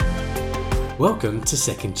Welcome to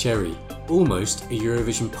Second Cherry, almost a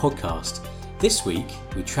Eurovision podcast. This week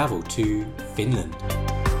we travel to Finland.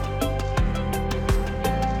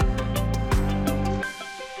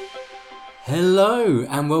 Hello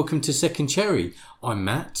and welcome to Second Cherry. I'm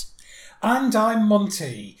Matt. And I'm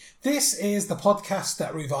Monty. This is the podcast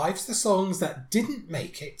that revives the songs that didn't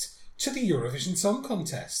make it to the Eurovision Song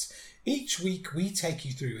Contest. Each week we take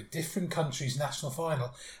you through a different country's national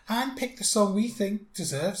final and pick the song we think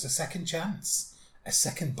deserves a second chance, a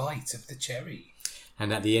second bite of the cherry.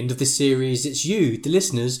 And at the end of the series, it's you, the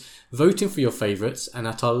listeners, voting for your favourites, and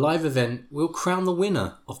at our live event, we'll crown the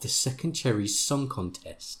winner of the Second Cherry Song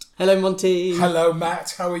Contest. Hello, Monty. Hello,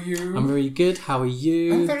 Matt. How are you? I'm very good. How are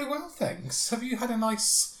you? I'm very well, thanks. Have you had a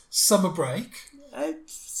nice summer break?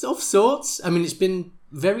 Of sorts. I mean, it's been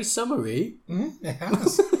very summery. It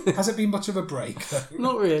has. Has it been much of a break, though?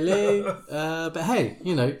 Not really. But hey,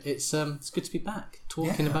 you know, it's good to be back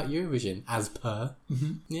talking about Eurovision, as per.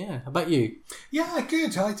 Mm-hmm. Yeah. How about you? Yeah,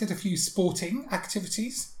 good. I did a few sporting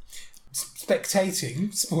activities.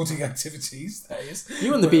 Spectating sporting activities, that is. You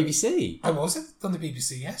were on the BBC. I was on the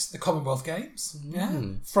BBC, yes. The Commonwealth Games. Yeah.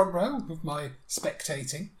 Front row of my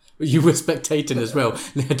spectating. You were spectating as well.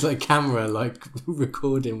 They had like camera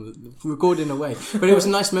recording away. But it was a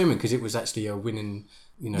nice moment because it was actually a winning,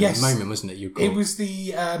 moment, wasn't it? It was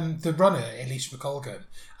the runner, Elise McColgan,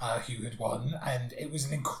 who had won, and it was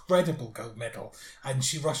an incredible gold medal. And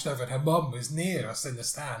she rushed over, and her mum was near us in the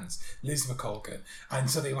stands, Liz McColgan,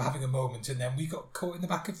 and so they were having a moment, and then we got caught in the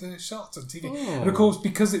back of the shot on TV. Oh. And of course,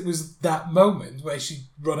 because it was that moment where she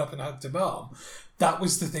run up and hugged her mum, that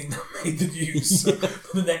was the thing that made the news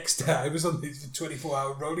for the next day. It was on the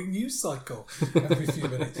 24-hour rolling news cycle every few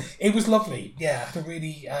minutes. It was lovely. Yeah, I had a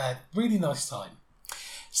really, really nice time.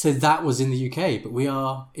 So that was in the UK, but we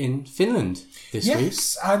are in Finland this week.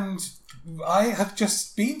 Yes, and I have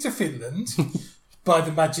just been to Finland by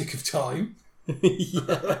the magic of time.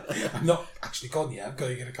 Yeah. I'm not actually gone yet. I'm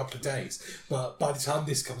going in a couple of days. But by the time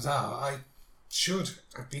this comes out, I should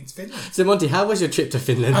have been to Finland. So, Monty, how was your trip to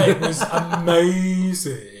Finland? It was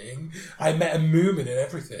amazing. I met a Moomin and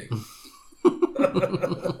everything.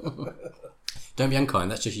 Don't be unkind,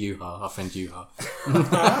 that's just Juha, our friend Juha.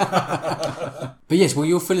 But yes, well,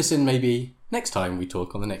 you'll fill us in maybe next time we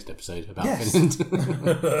talk on the next episode about Finland.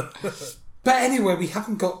 But anyway, we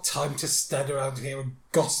haven't got time to stand around here and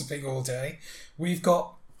gossiping all day. We've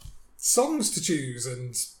got songs to choose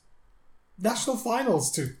and national finals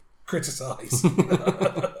to criticise.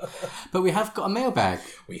 But we have got a mailbag.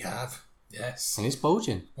 We have, yes. And it's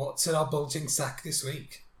bulging. What's in our bulging sack this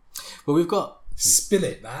week? Well, we've got... Spill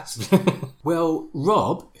it, Matt. Well,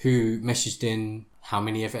 Rob, who messaged in how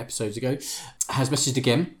many episodes ago, has messaged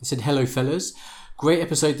again. He said, "Hello, fellas. Great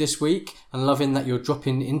episode this week, and loving that you're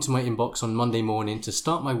dropping into my inbox on Monday morning to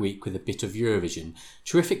start my week with a bit of Eurovision.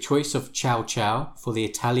 Terrific choice of Ciao Ciao for the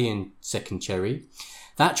Italian Second Cherry.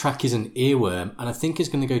 That track is an earworm, and I think it's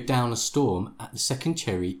going to go down a storm at the Second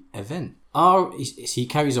Cherry event." He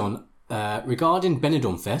carries on, regarding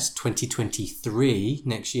Benidorm Fest 2023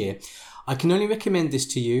 next year, "I can only recommend this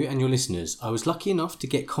to you and your listeners. I was lucky enough to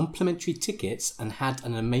get complimentary tickets and had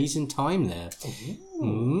an amazing time there.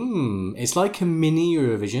 It's like a mini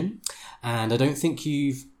Eurovision, and I don't think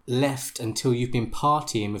you've left until you've been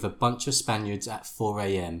partying with a bunch of Spaniards at 4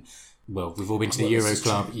 a.m. Well, we've all been to the Euro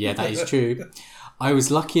Club. Yeah, that is true. I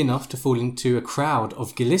was lucky enough to fall into a crowd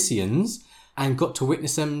of Galicians and got to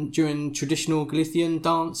witness them during traditional Galician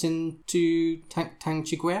dancing to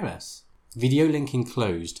Tanchigueras. Video link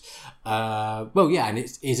enclosed." And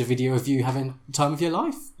it is a video of you having the time of your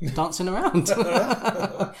life, dancing around.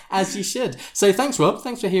 As you should. So thanks, Rob.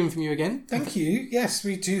 Thanks for hearing from you again. Thank you. Yes,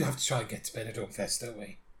 we do have to try and get to Benidorm Fest, don't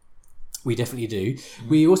we? We definitely do.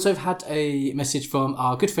 We also have had a message from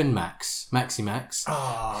our good friend Maxi Max.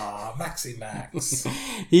 Ah, Maxi Max.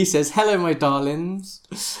 He says, "Hello, my darlings.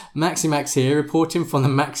 Maxi Max here, reporting from the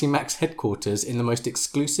Maxi Max headquarters in the most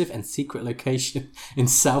exclusive and secret location in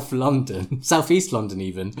South East London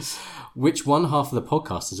even, which one half of the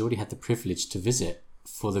podcast has already had the privilege to visit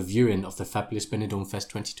for the viewing of the fabulous Benidorm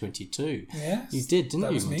Fest 2022. Yes. You did, didn't you?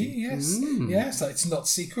 That was me, yes. Yes, it's not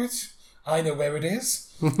secret. I know where it is.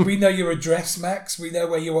 We know your address, Max. We know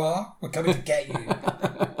where you are. We're coming to get you."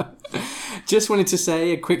 Just wanted to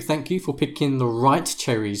say a quick thank you for picking the right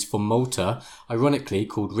cherries for Malta, ironically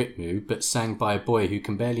called Ritmu, but sang by a boy who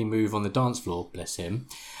can barely move on the dance floor, bless him.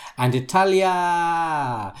 And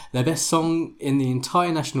Italia, the best song in the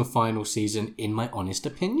entire national final season, in my honest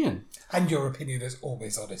opinion. And your opinion is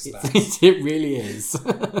always honest, Max. It really is.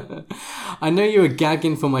 I know you were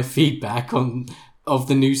gagging for my feedback of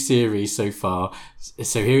the new series so far,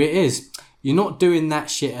 so here it is. You're not doing that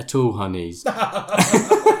shit at all, honeys.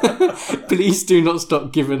 Please do not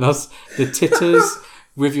stop giving us the titters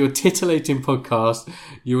with your titillating podcast.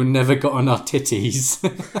 You will never get on our titties.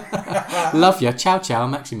 Love ya. Ciao, ciao,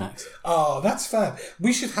 Maxi Max. Oh, that's fair.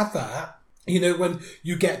 We should have that. You know, when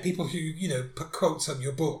you get people who, you know, put quotes on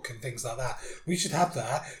your book and things like that. We should have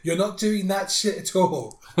that. You're not doing that shit at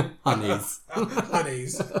all. Honeys.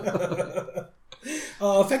 Honeys.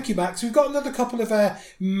 Oh, thank you, Max. We've got another couple of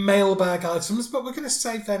mailbag items, but we're going to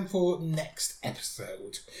save them for next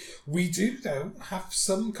episode. We do, though, have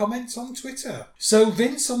some comments on Twitter. So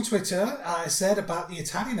Vince on Twitter said about the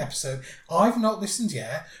Italian episode, I've not listened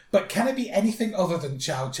yet, but can it be anything other than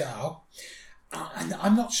Ciao Ciao? And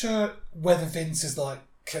I'm not sure whether Vince is like,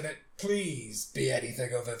 can it please be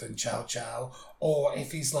anything other than Ciao Ciao? Or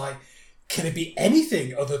if he's like, can it be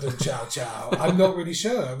anything other than Ciao Ciao? I'm not really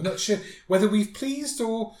sure. I'm not sure whether we've pleased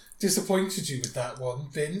or disappointed you with that one,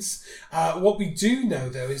 Vince. What we do know,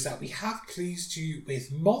 though, is that we have pleased you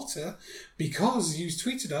with Malta because you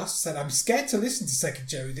tweeted us, said, I'm scared to listen to Second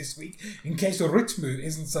Cherry this week in case Ritmu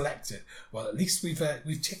isn't selected. Well, at least we've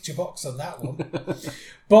ticked your box on that one.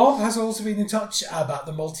 Bob has also been in touch about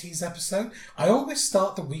the Maltese episode. I always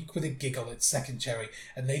start the week with a giggle at Second Cherry,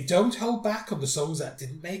 and they don't hold back on the songs that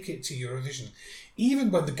didn't make it to Eurovision,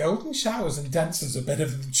 even when the golden showers and dances are better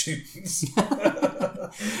than the tunes.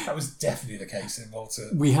 That was definitely the case in Malta.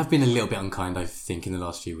 We have been a little bit unkind, I think, in the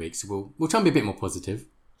last few weeks. We'll try and be a bit more positive.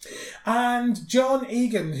 And John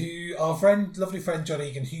Egan, our lovely friend John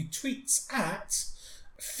Egan, who tweets at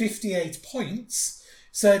 58 points,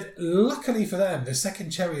 said, luckily for them, the Second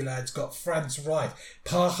Cherry lads got France right.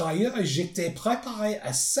 Par ailleurs, j'étais préparé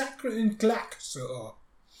à sacre une claque sur.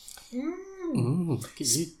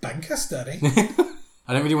 Spanker study.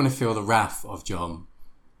 I don't really want to feel the wrath of John,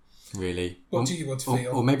 really. What do you want to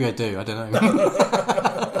feel? Or maybe I do, I don't know.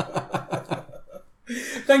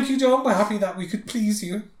 Thank you, John. We're happy that we could please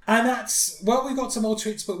you. And we've got some more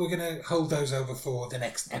tweets, but we're going to hold those over for the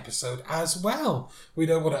next episode as well. We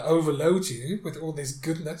don't want to overload you with all this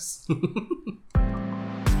goodness.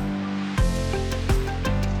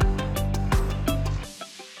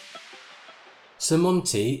 So,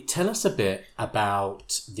 Monty, tell us a bit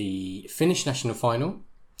about the Finnish national final,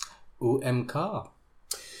 UMK.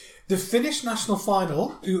 The Finnish national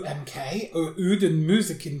final, UMK, or Uuden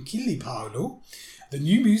Musiikin Kilpailu, the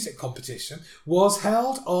new music competition, was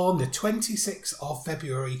held on the 26th of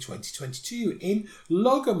February 2022 in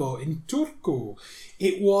Logamo in Turku.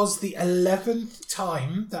 It was the 11th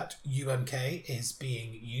time that UMK is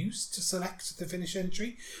being used to select the Finnish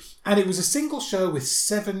entry, and it was a single show with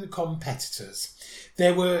 7 competitors.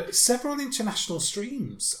 There were several international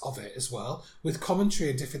streams of it as well, with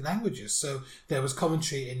commentary in different languages. So there was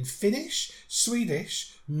commentary in Finnish,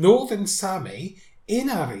 Swedish, Northern Sami,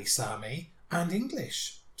 Inari Sami, and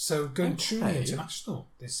English. So going truly international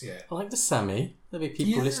this year. I like the Sami. There'll be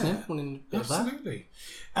people listening wanting a bit absolutely.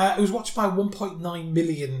 Of that. It was watched by 1.9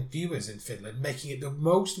 million viewers in Finland, making it the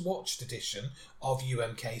most watched edition of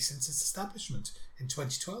UMK since its establishment in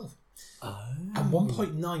 2012. Oh. And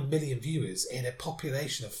 1.9 million viewers in a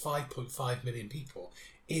population of 5.5 million people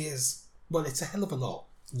is, well, it's a hell of a lot.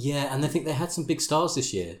 Yeah, and I think they had some big stars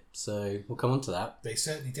this year, so we'll come on to that. They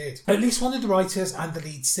certainly did. At least one of the writers and the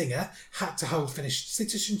lead singer had to hold Finnish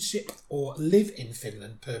citizenship or live in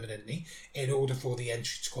Finland permanently in order for the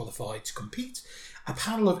entry to qualify to compete. A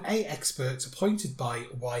panel of 8 experts appointed by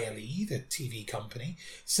YLE, the TV company,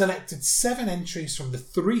 selected 7 entries from the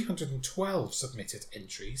 312 submitted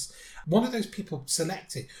entries. One of those people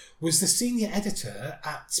selected was the senior editor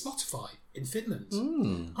at Spotify in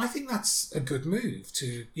Finland. I think that's a good move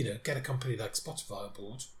to, get a company like Spotify on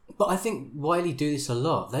board. But I think Wiley do this a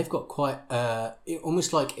lot. They've got quite,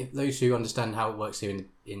 almost like if those who understand how it works here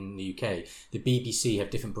in the UK, the BBC have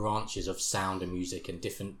different branches of sound and music and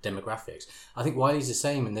different demographics. I think Wiley's the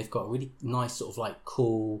same, and they've got a really nice sort of like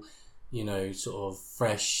cool, sort of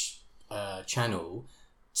fresh channel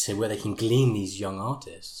to where they can glean these young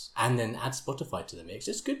artists and then add Spotify to the mix.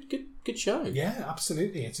 It's a good show. Yeah,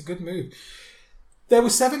 absolutely. It's a good move. There were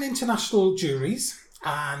 7 international juries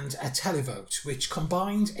and a televote, which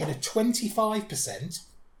combined in a 25%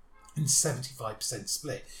 and 75%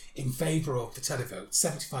 split in favour of the televote,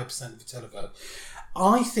 75% of the televote.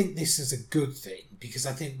 I think this is a good thing because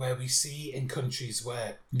I think where we see in countries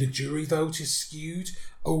where the jury vote is skewed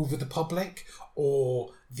over the public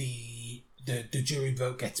or the jury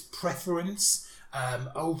vote gets preference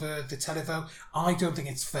over the televote, I don't think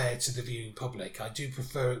it's fair to the viewing public. I do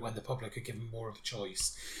prefer it when the public are given more of a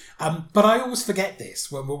choice. But I always forget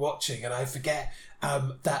this when we're watching, and I forget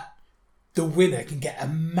that the winner can get a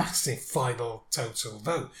massive final total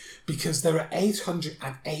vote because there are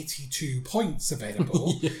 882 points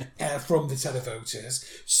available from the televoters.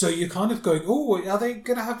 So you're kind of going, oh, are they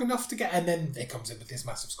going to have enough to get? And then it comes in with this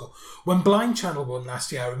massive score. When Blind Channel won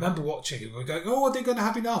last year, I remember watching it. We were going, oh, are they going to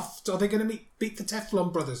have enough? Are they going to beat the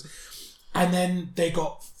Teflon Brothers? And then they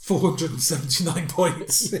got 479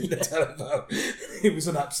 points in the televote. It was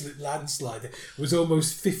an absolute landslide. It was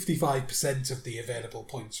almost 55% of the available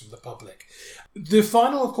points from the public. The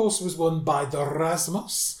final, of course, was won by the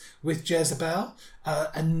Rasmus with Jezebel,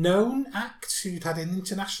 a known act who'd had an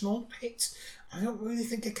international hit. I don't really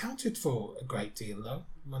think it counted for a great deal, though,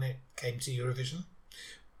 when it came to Eurovision.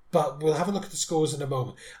 But we'll have a look at the scores in a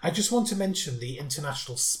moment. I just want to mention the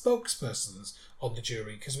international spokespersons on the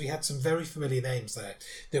jury, because we had some very familiar names there.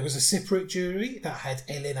 There was a Cypriot jury that had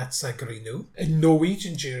Elena Tsagrinu, a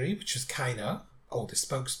Norwegian jury, which was Kaina. Oh, the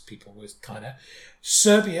spokespeople was Kaina.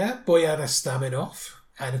 Serbia, Bojana Staminov.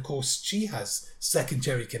 And of course, she has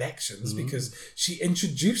secondary connections because she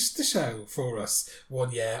introduced the show for us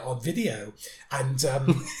one year on video. And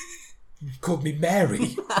called me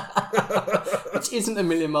Mary. Which isn't a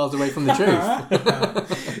million miles away from the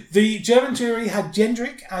truth. The German jury had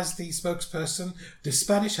Jendrik as the spokesperson. The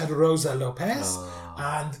Spanish had Rosa Lopez.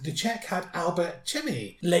 And the Czech had Albert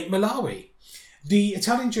Chemi, Lake Malawi. The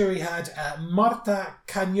Italian jury had Marta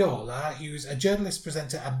Cagnola, who's a journalist,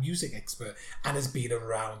 presenter and music expert and has been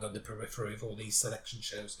around on the periphery of all these selection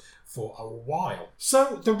shows for a while.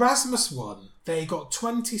 So the Rasmus won. They got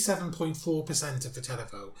 27.4% of the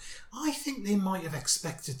televote. I think they might have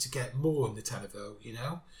expected to get more in the televote, you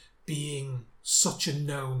know, being such a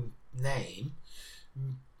known name.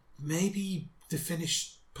 Maybe the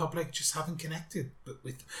Finnish public just haven't connected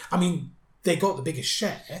with... I mean, they got the biggest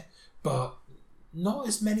share, but not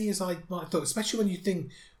as many as I might have thought, especially when you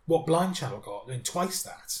think what Blind Channel got, I mean, twice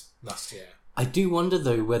that last year. I do wonder,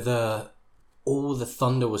 though, whether all the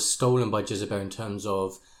thunder was stolen by Jezebel in terms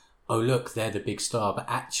of, oh, look, they're the big star, but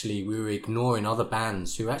actually we were ignoring other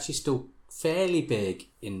bands who are actually still fairly big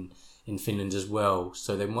in Finland as well,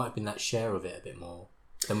 so there might have been that share of it a bit more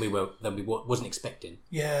than we wasn't expecting.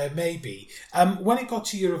 Yeah, maybe. When it got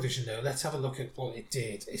to Eurovision, though, let's have a look at what it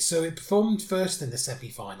did. So it performed first in the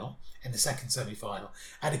semi-final, in the second semi-final,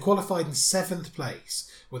 and it qualified in 7th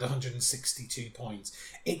place with 162 points.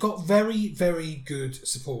 It got very, very good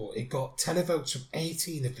support. It got televotes from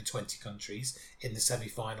 18 of the 20 countries in the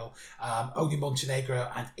semi-final. Only Montenegro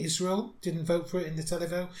and Israel didn't vote for it in the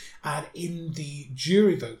televote. And in the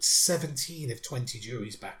jury votes, 17 of 20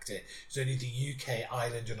 juries backed it. It was only the UK,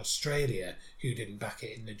 Ireland and Australia who didn't back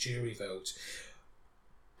it in the jury vote.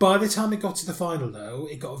 By the time it got to the final, though,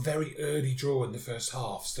 it got a very early draw in the first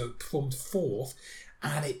half, so it performed 4th,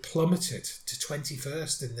 and it plummeted to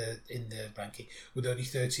 21st in the ranking with only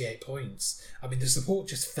 38 points. I mean, the support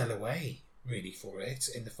just fell away, really, for it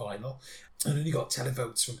in the final. It only got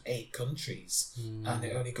televotes from 8 countries, and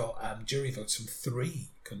it only got jury votes from 3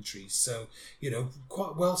 countries. So, you know,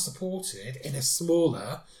 quite well supported in a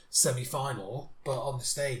smaller semi-final, but on the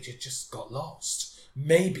stage it just got lost.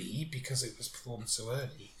 Maybe because it was performed so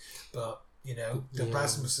early, but, you know, the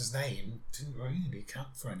Rasmus's name didn't really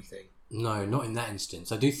count for anything. No, not in that instance.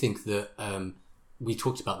 I do think that we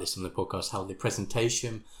talked about this on the podcast, how the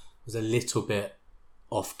presentation was a little bit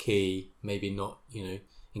off-key, maybe not, you know,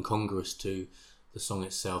 incongruous to the song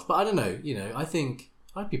itself. But I don't know, you know, I think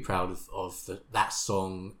I'd be proud of that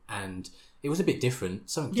song, and it was a bit different,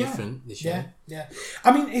 something different this year. Yeah.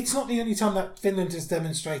 I mean, it's not the only time that Finland has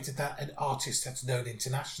demonstrated that an artist that's known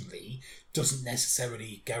internationally doesn't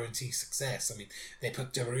necessarily guarantee success. I mean, they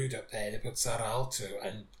put Darude up there, they put Sara Aalto,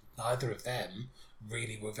 and neither of them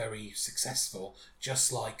really were very successful,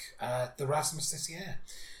 just like the Rasmus this year.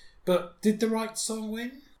 But did the right song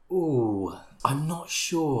win? Ooh, I'm not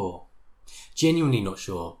sure. Genuinely not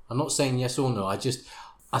sure. I'm not saying yes or no. I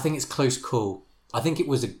think it's close call. I think it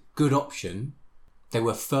was a good option. They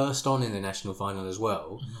were first on in the national final as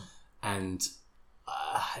well, and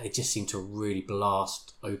it just seemed to really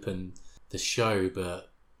blast open the show.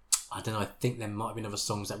 But I don't know. I think there might have been other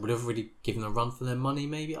songs that would have really given a run for their money.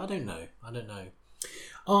 Maybe, I don't know.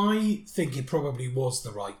 I think it probably was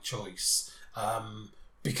the right choice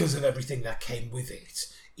because of everything that came with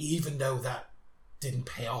it. Even though that didn't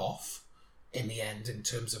pay off in the end in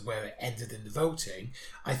terms of where it ended in the voting,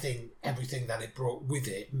 I think everything that it brought with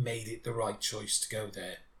it made it the right choice to go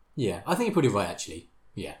there. Yeah, I think you're pretty right, actually.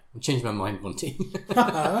 Yeah, I changed my mind one team. It's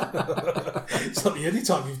not the only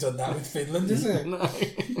time you've done that with Finland, is it? No.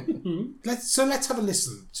 Let's have a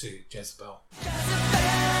listen to Jezebel. I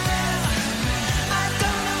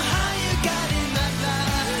don't know how you got in my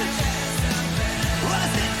life.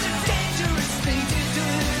 Was it the danger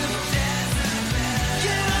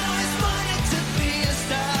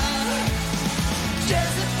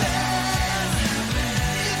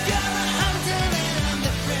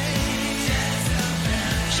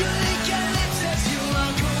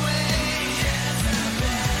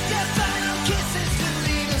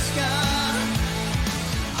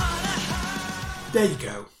There you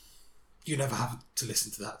go. You never have to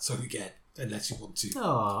listen to that song again, unless you want to.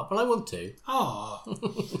 Ah, but I want to.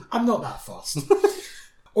 I'm not that fast.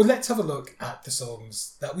 Or let's have a look at the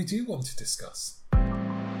songs that we do want to discuss.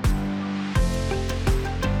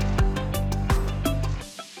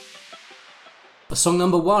 Song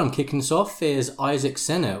number 1, kicking us off, is Isaac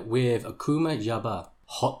Senna with Akuma Yaba,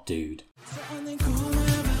 Hot Dude.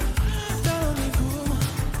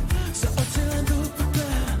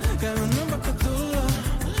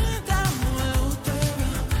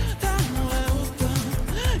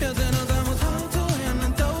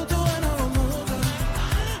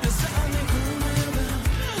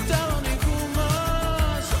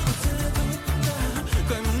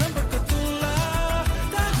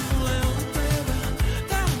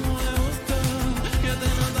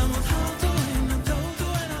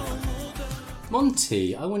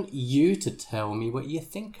 Monty, I want you to tell me what you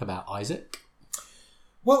think about Isaac.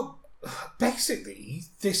 Well, basically,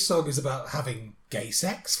 this song is about having gay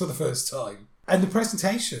sex for the first time. And the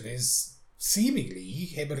presentation is seemingly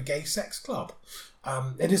him at a gay sex club.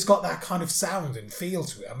 It has got that kind of sound and feel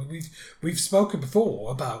to it. I mean, we've spoken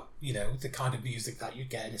before about, the kind of music that you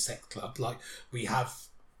get in a sex club, like we have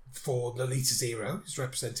for Lolita Zero, who's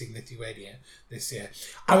representing Lithuania this year.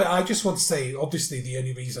 I just want to say, obviously, the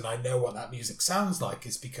only reason I know what that music sounds like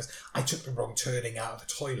is because I took the wrong turning out of the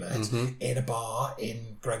toilet in a bar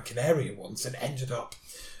in Gran Canaria once and ended up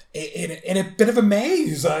in a bit of a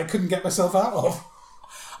maze I couldn't get myself out of.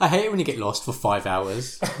 I hate it when you get lost for 5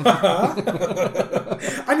 hours.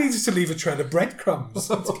 I needed to leave a trail of breadcrumbs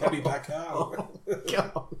to get me back out.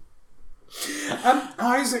 God.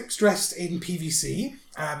 Isaac's dressed in PVC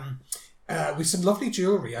with some lovely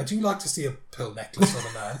jewellery. I do like to see a pearl necklace on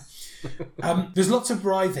a man. There's lots of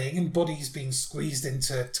writhing and bodies being squeezed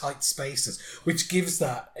into tight spaces, which gives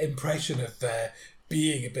that impression of there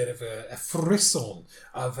being a bit of a frisson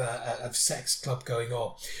of sex club going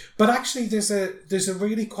on. But actually there's a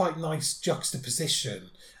really quite nice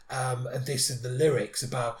juxtaposition of this in the lyrics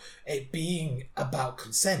about it being about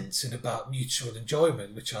consent and about mutual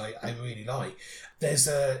enjoyment, which I really like.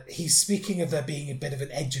 He's speaking of there being a bit of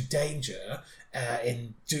an edge of danger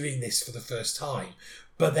in doing this for the first time,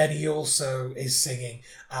 but then he also is singing,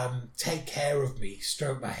 take care of me,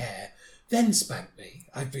 stroke my hair, then spank me,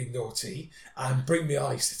 I've been naughty, bring me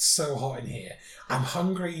ice, it's so hot in here, I'm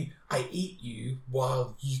hungry, I eat you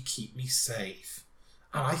while you keep me safe.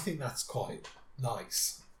 And I think that's quite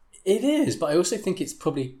nice. It is, but I also think it's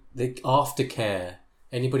probably the aftercare.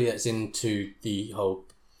 Anybody that's into the whole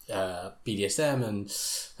BDSM and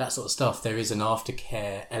that sort of stuff, there is an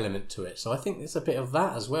aftercare element to it. So I think there's a bit of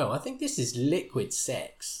that as well. I think this is liquid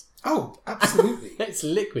sex. Oh, absolutely. It's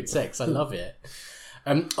liquid sex. I love it.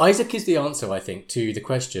 Isaac is the answer, I think, to the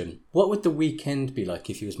question, what would The Weeknd be like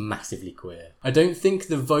if he was massively queer? I don't think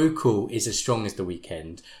the vocal is as strong as The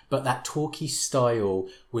Weeknd, but that talky style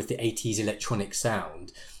with the 80s electronic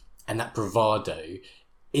sound and that bravado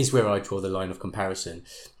is where I draw the line of comparison.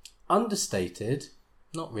 Understated,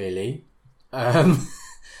 not really. As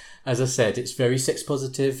I said, it's very sex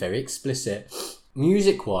positive, very explicit.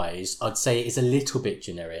 Music-wise, I'd say it is a little bit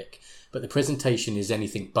generic, but the presentation is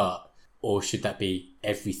anything but. Or should that be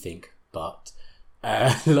everything but?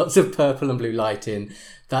 Lots of purple and blue lighting.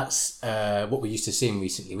 That's what we used to seeing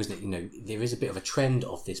recently, wasn't it? There is a bit of a trend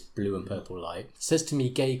of this blue and purple light. It says to me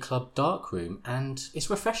gay club darkroom, and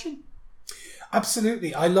it's refreshing.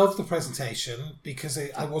 Absolutely. I love the presentation because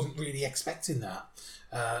I wasn't really expecting that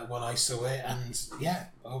when I saw it. And yeah,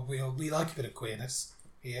 we like a bit of queerness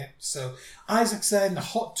here. So Isaac said,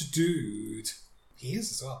 hot dude. He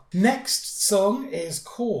is as well. Next song is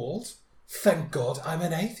called Thank God I'm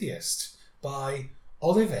an Atheist by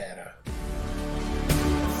Olivera.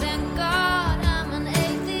 Thank God I'm an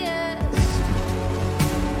atheist,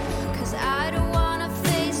 'cause I don't want to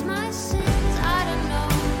face my sins. I don't know,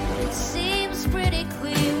 it seems pretty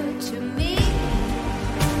clear to me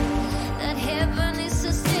that heaven is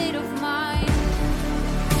a state of mind.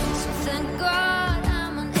 So thank God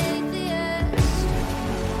I'm an atheist,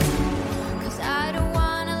 'cause I don't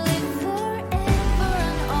want to live forever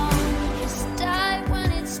and on, just die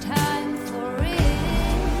when it's time for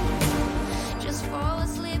it, just fall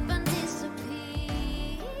asleep and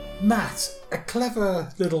disappear. Matt, a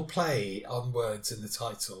clever little play on words in the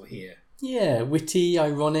title here. Yeah, witty,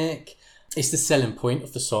 ironic. It's the selling point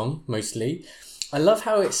of the song, mostly. I love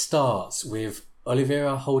how it starts with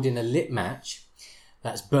Olivera holding a lit match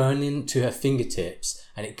that's burning to her fingertips,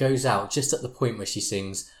 and it goes out just at the point where she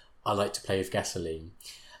sings, I like to play with gasoline.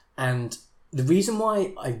 And the reason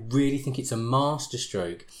why I really think it's a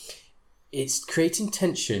masterstroke it's creating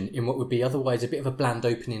tension in what would be otherwise a bit of a bland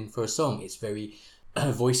opening for a song. It's very,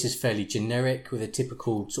 her voice is fairly generic with a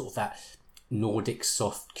typical sort of that Nordic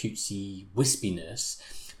soft cutesy wispiness,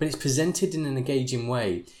 but it's presented in an engaging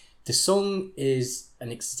way. The song is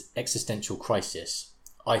an existential crisis,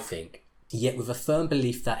 I think, yet with a firm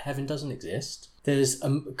belief that heaven doesn't exist. There's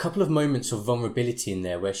a couple of moments of vulnerability in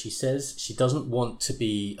there where she says she doesn't want to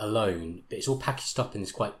be alone, but it's all packaged up in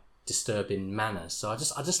this quite disturbing manner. So I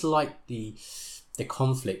just like the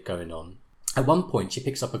conflict going on. At one point, she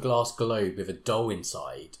picks up a glass globe with a doll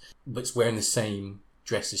inside, but it's wearing the same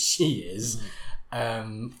dress as she is.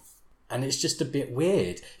 And it's just a bit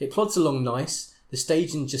weird. It plods along nice. The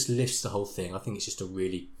staging just lifts the whole thing. I think it's just a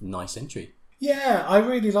really nice entry. Yeah, I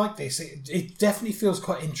really like this. It definitely feels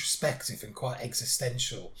quite introspective and quite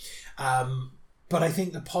existential. But I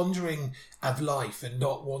think the pondering of life and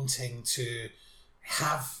not wanting to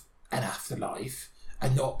have an afterlife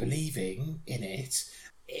and not believing in it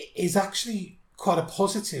is actually quite a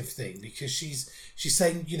positive thing, because she's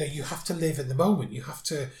saying, you know, you have to live in the moment. You have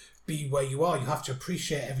to be where you are. You have to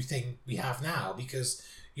appreciate everything we have now, because,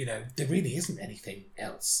 you know, there really isn't anything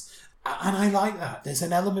else. And I like that. There's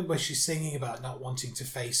an element where she's singing about not wanting to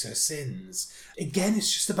face her sins. Again,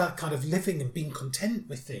 it's just about kind of living and being content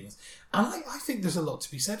with things. And I think there's a lot to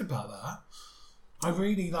be said about that. I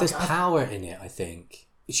really like There's power in it, I think.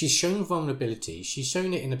 She's shown vulnerability. She's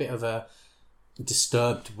shown it in a bit of a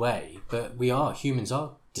disturbed way, but humans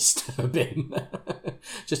are disturbing.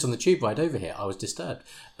 Just on the tube ride over here, I was disturbed.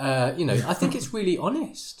 I think it's really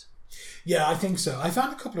honest. Yeah, I think so. I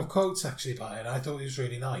found a couple of quotes actually by it, and I thought it was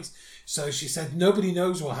really nice. So she said, "Nobody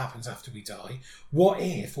knows what happens after we die. What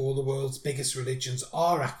if all the world's biggest religions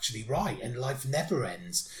are actually right and life never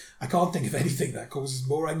ends? I can't think of anything that causes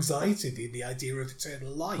more anxiety than the idea of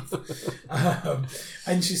eternal life."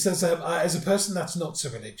 And she says, "As a person that's not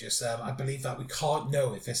so religious, I believe that we can't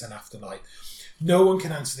know if there's an afterlife. No one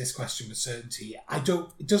can answer this question with certainty.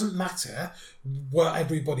 It doesn't matter what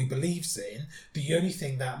everybody believes in. The only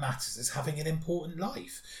thing that matters is having an important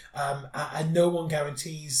life. And no one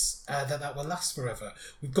guarantees that will last forever.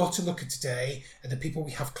 We've got to look at today and the people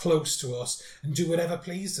we have close to us and do whatever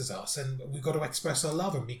pleases us. And we've got to express our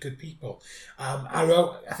love and be good people." I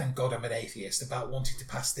wrote, "Thank God I'm an atheist," about wanting to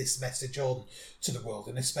pass this message on to the world,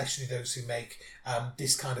 and especially those who make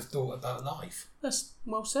this kind of thought about life. That's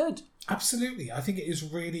well said. Absolutely. I think it is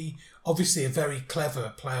really, obviously, a very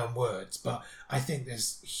clever play on words, but I think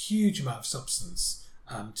there's a huge amount of substance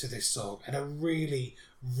to this song and a really,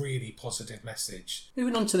 really positive message.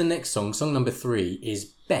 Moving on to the next song. Song number 3 is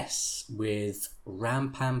Bess with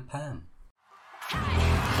Ram Pam Pam.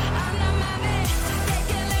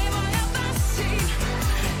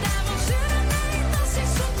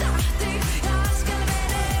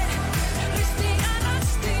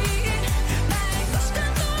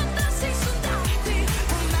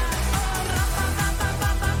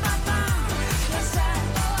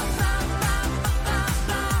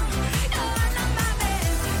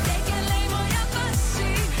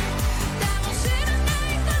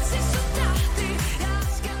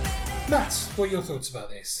 Matt, what are your thoughts about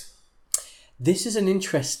this? This is an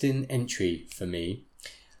interesting entry for me.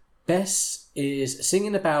 Bess is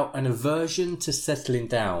singing about an aversion to settling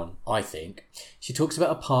down, I think. She talks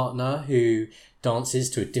about a partner who dances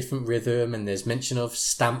to a different rhythm, and there's mention of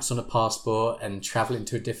stamps on a passport and travelling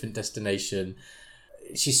to a different destination.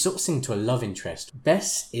 She's sort of singing to a love interest.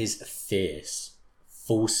 Bess is fierce,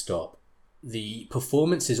 full stop. The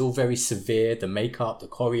performance is all very severe. The makeup, the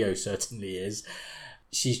choreo certainly is.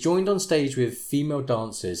 She's joined on stage with female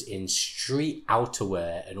dancers in street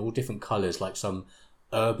outerwear and all different colours, like some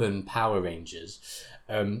urban Power Rangers.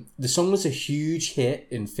 The song was a huge hit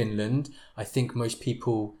in Finland. I think most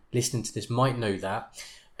people listening to this might know that.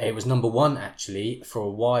 It was number 1, actually, for a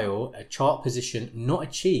while, a chart position not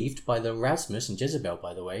achieved by the Rasmus and Jezebel,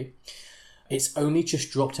 by the way. It's only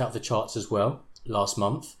just dropped out of the charts as well last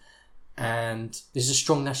month. And this is a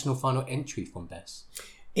strong national final entry from Bess.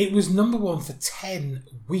 It was number 1 for 10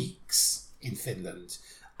 weeks in Finland.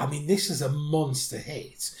 I mean, this is a monster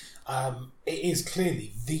hit. It is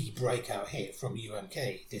clearly the breakout hit from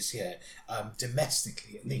UMK this year,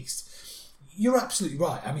 domestically at least. You're absolutely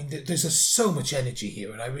right. I mean, there's so much energy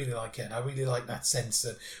here, and I really like it. And I really like that sense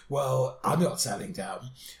that, well, I'm not settling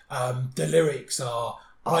down. The lyrics are,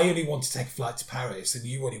 "I only want to take a flight to Paris and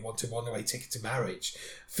you only want a one-way ticket to marriage."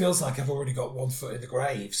 Feels like I've already got one foot in the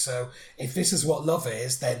grave. So if this is what love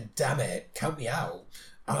is, then damn it, count me out.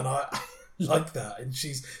 And I like that. And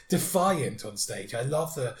she's defiant on stage. I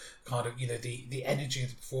love the kind of, the energy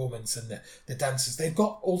of the performance and the dancers. They've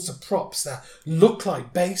got also props that look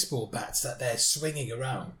like baseball bats that they're swinging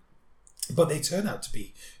around. But they turn out to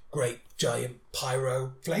be great giant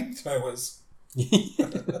pyro flamethrowers.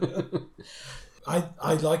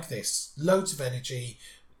 I like this. Loads of energy,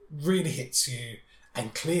 really hits you,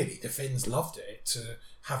 and clearly the Finns loved it to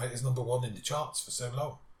have it as number one in the charts for so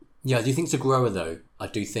long. Yeah, I do think it's a grower though. I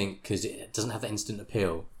do think because it doesn't have that instant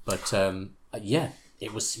appeal. But yeah,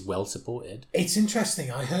 it was well supported. It's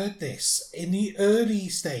interesting. I heard this in the early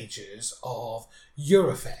stages of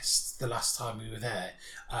Eurofest the last time we were there,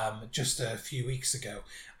 just a few weeks ago.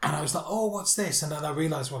 And I was like, oh, what's this? And then I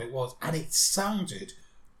realised what it was. And it sounded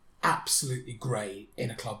absolutely great in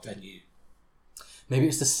a club venue. Maybe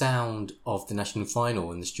it's the sound of the national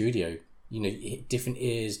final in the studio. You know, different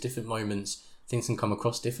ears, different moments, things can come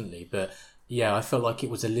across differently. But yeah, I felt like it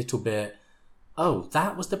was a little bit, oh,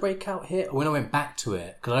 that was the breakout hit? When I went back to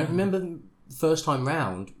it, because I remember the first time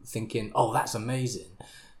round thinking, oh, that's amazing.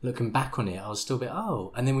 Looking back on it, I was still a bit,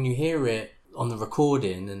 oh. And then when you hear it on the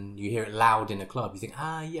recording and you hear it loud in a club, you think,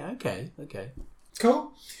 yeah, okay.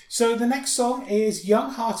 Cool. So the next song is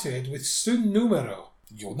Young Hearted with Sun Numero,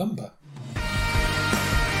 Your Number.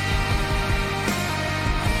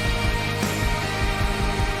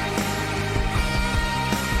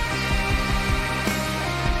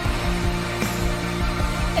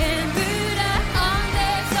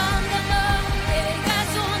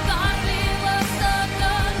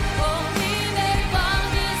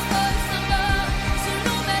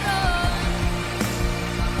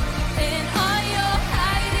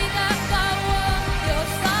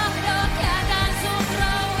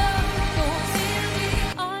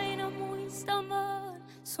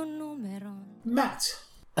 Matt.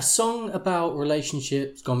 A song about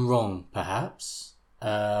relationships gone wrong, perhaps.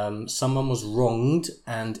 Someone was wronged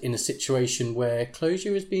and in a situation where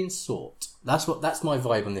closure is being sought. That's my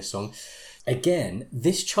vibe on this song. Again,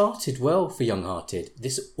 this charted well for Young Hearted.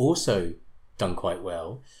 This also done quite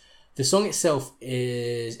well. The song itself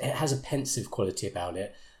has a pensive quality about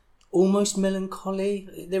it. Almost melancholy.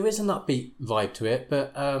 There is an upbeat vibe to it,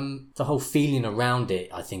 but the whole feeling around it,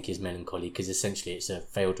 I think, is melancholy because essentially it's a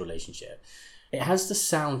failed relationship. It has the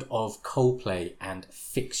sound of Coldplay and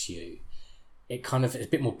Fix You. It kind of is a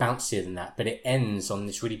bit more bouncier than that, but it ends on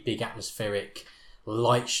this really big atmospheric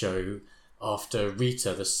light show after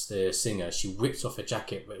Rita, the singer, she whips off her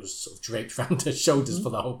jacket, but it was sort of draped around her shoulders for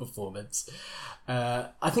the whole performance.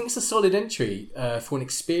 I think it's a solid entry for an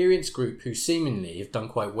experienced group who seemingly have done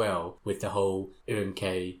quite well with the whole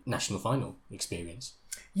UMK national final experience.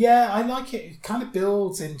 Yeah, I like it. It kind of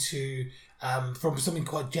builds into, from something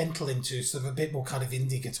quite gentle into sort of a bit more kind of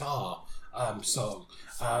indie guitar song.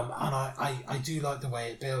 And I do like the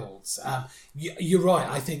way it builds. You're right,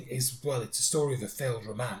 I think it's a story of a failed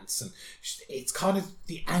romance. And it's kind of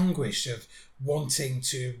the anguish of wanting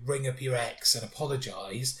to ring up your ex and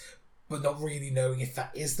apologise, but not really knowing if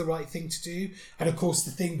that is the right thing to do. And of course,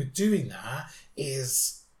 the thing with doing that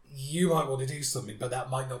is you might want to do something, but that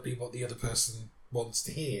might not be what the other person wants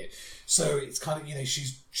to hear. So it's kind of,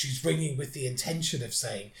 she's ringing with the intention of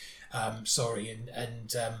saying sorry,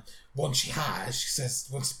 and once she says,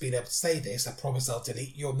 once being able to say this, I promise I'll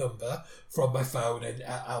delete your number from my phone and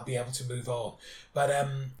I'll be able to move on. But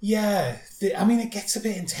it gets a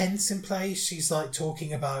bit intense in place. She's like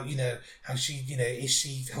talking about, how she, is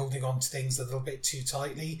she holding on to things a little bit too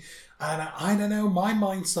tightly? And I don't know, my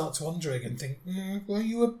mind starts wandering and think, were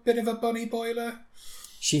you a bit of a bunny boiler?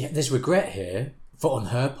 There's regret here. On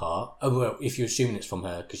her part, if you're assuming it's from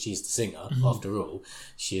her, because she's the singer, after all,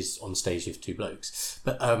 she is on stage with two blokes.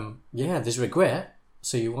 But there's regret.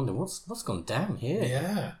 So you wonder what's gone down here.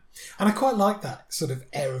 Yeah, and I quite like that sort of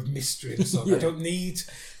air of mystery in the song. Yeah. I don't need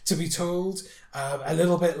to be told. A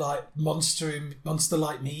little bit like Monster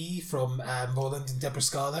Like Me from Moreland and Deborah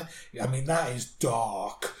Scala. I mean, that is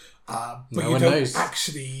dark. But you don't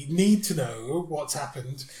actually need to know what's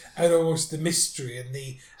happened, and almost the mystery and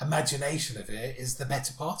the imagination of it is the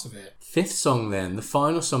better part of it. Fifth song then, the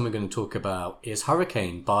final song we're going to talk about is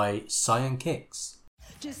Hurricane by Cyan Kicks.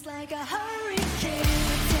 Just like a hurricane,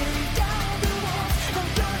 tearing down the walls, I'm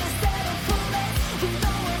gonna settle for less, we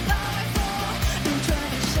know we're powerful, don't try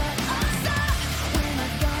to shut us up, we're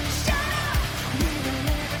not gonna shut up, we will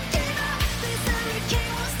never give up, this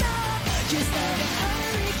hurricane won't stop, just like a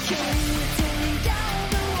hurricane, tearing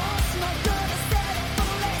down the walls, not gonna settle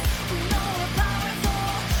for less, we know we're powerful,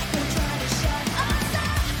 don't try to shut us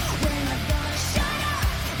up, we're not gonna shut up,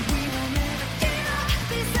 we will never give up,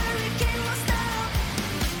 this hurricane won't stop.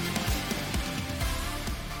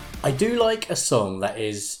 I do like a song that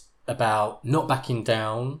is about not backing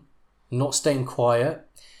down, not staying quiet,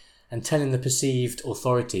 and telling the perceived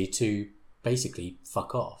authority to basically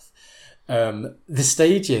fuck off. The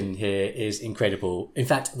staging here is incredible. In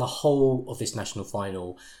fact, the whole of this national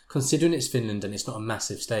final, considering it's Finland and it's not a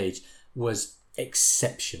massive stage, was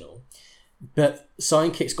exceptional. But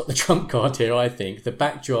Sidekick's got the trump card here, I think. The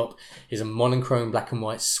backdrop is a monochrome black and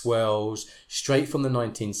white swells, straight from the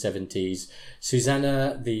 1970s.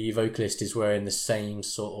 Susanna, the vocalist, is wearing the same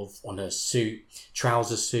sort of, on her suit,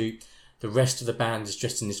 trouser suit. The rest of the band is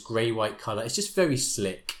dressed in this grey-white colour. It's just very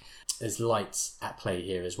slick. There's lights at play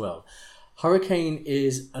here as well. Hurricane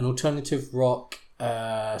is an alternative rock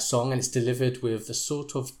song, and it's delivered with the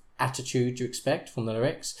sort of attitude you expect from the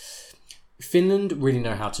lyrics. Finland really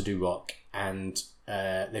know how to do rock, and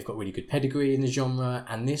they've got really good pedigree in the genre,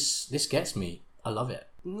 and this gets me. I love it.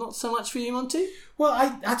 Not so much for you, Monty?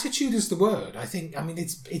 Well, attitude is the word. I mean,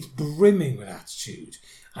 it's brimming with attitude.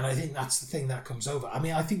 And I think that's the thing that comes over. I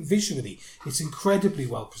mean, I think visually it's incredibly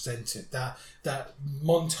well presented. That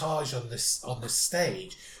montage on this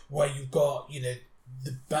stage where you've got,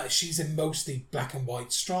 she's in mostly black and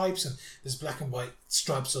white stripes, and there's black and white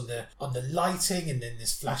stripes on the lighting, and then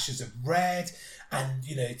there's flashes of red, and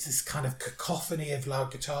it's this kind of cacophony of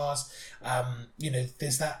loud guitars.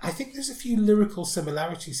 There's that. I think there's a few lyrical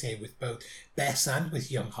similarities here with both Bess and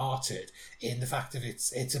with Young Hearted, in the fact that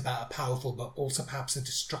it's about a powerful but also perhaps a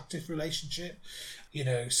destructive relationship.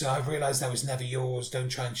 So I've realised I was never yours. Don't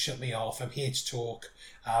try and shut me off. I'm here to talk.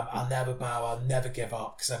 I'll never bow. I'll never give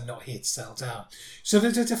up, because I'm not here to settle down. So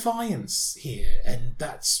there's a defiance here, and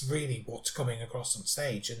that's really what's coming across on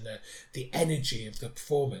stage, and the energy of the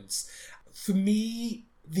performance. For me,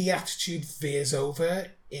 the attitude veers over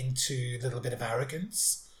into a little bit of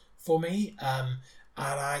arrogance for me. And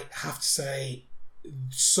I have to say,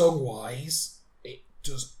 song-wise, it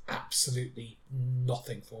does absolutely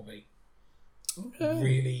nothing for me. Okay.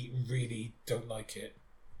 Really, really don't like it.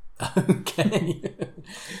 Okay.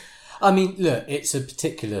 I mean, look, it's a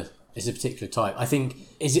particular type. I think,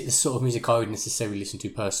 is it the sort of music I would necessarily listen to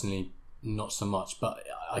personally? Not so much, but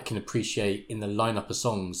I can appreciate in the lineup of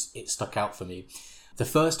songs, it stuck out for me. The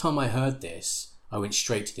first time I heard this, I went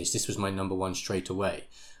straight to this. This was my number one straight away.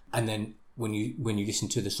 And then when you listen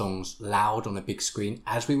to the songs loud on a big screen,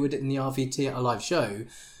 as we would in the RVT at a live show,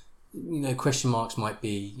 question marks might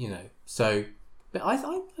be, so. But I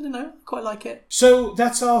don't know, I quite like it. So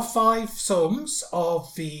that's our 5 songs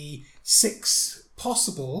of the 6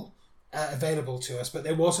 possible available to us, but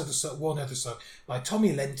there was one other song by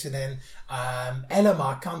Tommy Lentinen,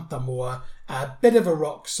 Elämää Kantamoa, a bit of a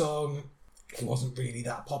rock song. He wasn't really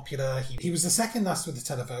that popular. He was the second last with the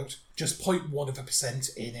televote, just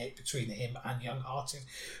 0.1% in it between him and Young Hearted.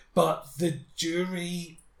 But the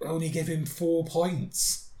jury only gave him 4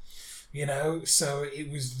 points. So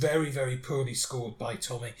it was very, very poorly scored by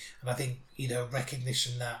Tommy. And I think,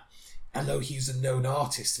 recognition that, although he's a known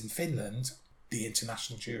artist in Finland, the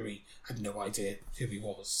international jury had no idea who he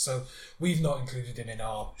was. So we've not included him in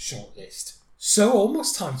our shortlist. So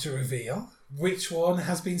almost time to reveal which one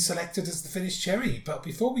has been selected as the Finnish cherry. But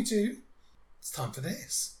before we do, it's time for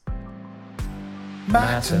this.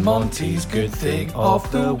 Matt and Monty's good thing of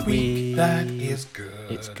the week. That is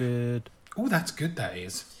good. It's good. Oh, that's good, that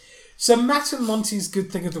is. So Matt and Monty's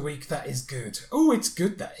good thing of the week, that is good. Oh, it's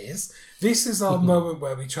good, that is. This is our moment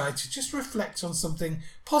where we try to just reflect on something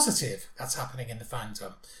positive that's happening in the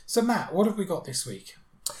fandom. So Matt, what have we got this week?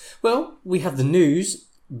 Well, we have the news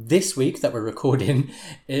this week that we're recording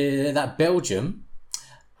that Belgium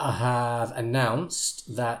have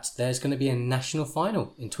announced that there's going to be a national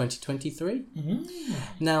final in 2023. Mm-hmm.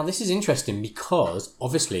 Now, this is interesting because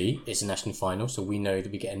obviously it's a national final, so we know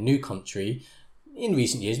that we get a new country. In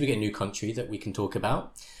recent years, we get a new country that we can talk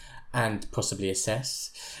about and possibly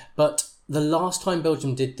assess. But the last time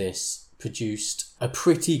Belgium did this, produced a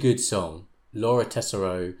pretty good song. Laura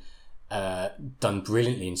Tesoro done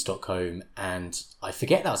brilliantly in Stockholm, and I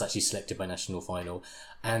forget that was actually selected by national final.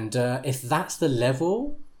 And if that's the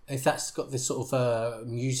level, if that's got this sort of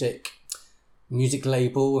music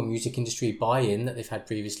label and music industry buy-in that they've had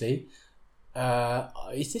previously,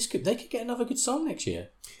 is this good? They could get another good song next year.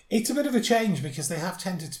 It's a bit of a change because they have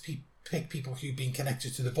tended to pick people who've been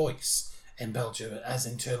connected to The Voice in Belgium as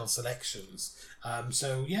internal selections.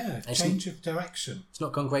 So yeah, change of direction. It's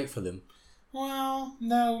not gone great for them. Well,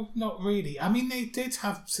 no, not really. I mean, they did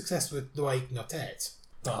have success with Noé Notet,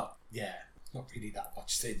 but yeah, not really that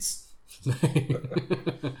much since.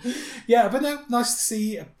 Yeah, but no, nice to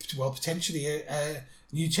see, potentially a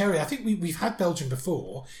new cherry. I think we've had Belgium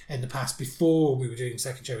before in the past, before we were doing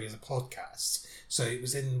Second Cherry as a podcast. So it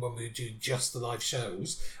was when we were doing just the live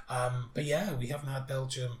shows. But yeah, we haven't had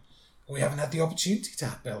Belgium. We haven't had the opportunity to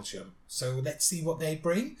have Belgium. So let's see what they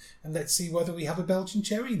bring, and let's see whether we have a Belgian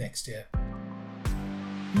cherry next year.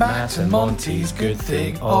 Matt and Monty's good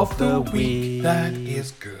thing of the week. That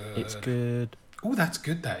is good. It's good. Oh, that's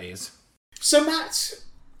good, that is. So, Matt,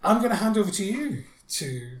 I'm going to hand over to you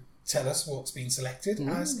to tell us what's been selected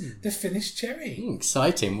as the Finnish Cherry.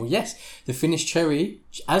 Exciting. Well, yes, the Finnish Cherry,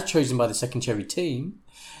 as chosen by the Second Cherry team,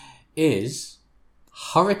 is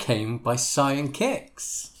Hurricane by Cyan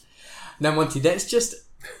Kicks. Now, Monty, let's just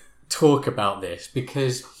talk about this,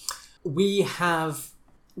 because we have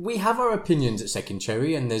our opinions at Second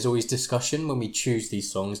Cherry, and there's always discussion when we choose these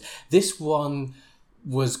songs. This one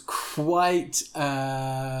was quite,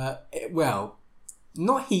 well,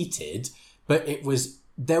 not heated, but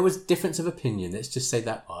there was difference of opinion. Let's just say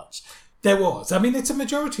that much. There was. I mean, it's a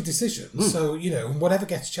majority decision, so, whatever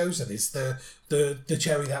gets chosen is the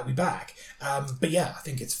cherry that we back. But yeah, I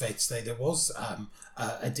think it's fair to say there was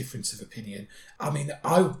a difference of opinion. I mean,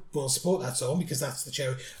 I will support that song because that's the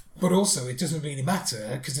cherry, but also it doesn't really matter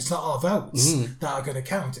because it's not our votes that are going to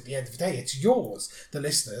count at the end of the day. It's yours, the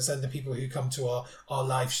listeners, and the people who come to our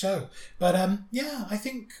live show. But yeah, I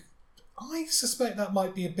suspect that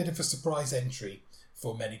might be a bit of a surprise entry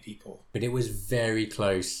for many people. But it was very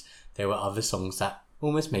close. There were other songs that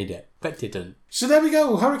almost made it, but didn't. So there we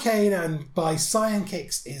go. Hurricane and by Cyan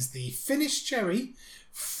Kicks is the Finnish Cherry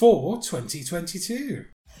for 2022.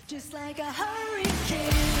 Just like a hurricane,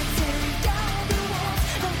 tearing down the walls.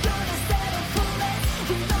 I'm gonna settle for less.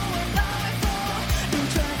 We know we're powerful. Don't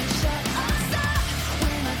try to shut us up.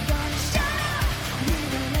 We're not gonna shut up. We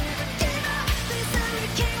will never give up. This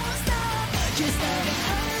hurricane won't stop. Just like a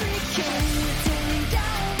hurricane, tearing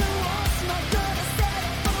down the walls. Not gonna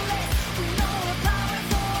settle for less. We know we're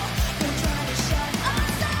powerful. Don't try to shut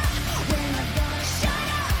us up. We're not gonna shut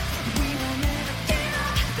up. We will never give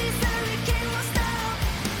up. This hurricane won't stop.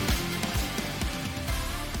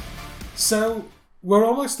 So we're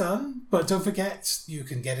almost done, but don't forget you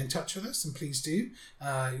can get in touch with us, and please do.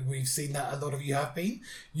 We've seen that a lot of you have been.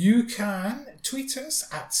 You can tweet us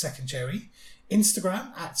at Second Cherry,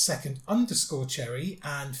 Instagram at second_cherry,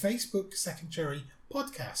 and Facebook Second Cherry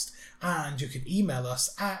Podcast. And you can email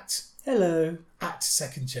us at Hello.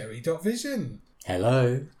 secondcherry.vision.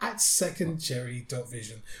 Hello.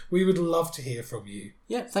 secondcherry.vision. We would love to hear from you.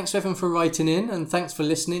 Yeah, thanks everyone for writing in, and thanks for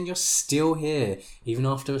listening. You're still here, even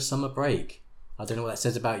after a summer break. I don't know what that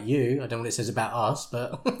says about you. I don't know what it says about us,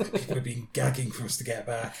 but... People have been gagging for us to get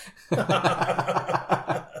back.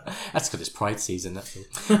 That's because it's Pride season, that's all.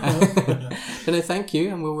 But no, thank you,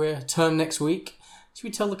 and we'll return next week. Should we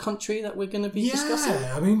tell the country that we're going to be discussing?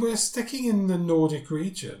 Yeah, I mean, we're sticking in the Nordic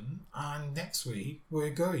region, and next week we're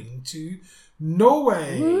going to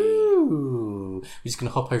Norway. Ooh. We're just going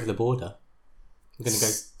to hop over the border. We're going to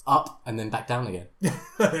go up and then back down again. So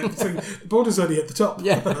the border's only at the top.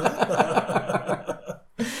 Yeah.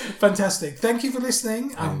 Fantastic. Thank you for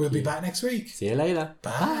listening, and we'll be back next week. See you later.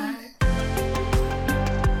 Bye.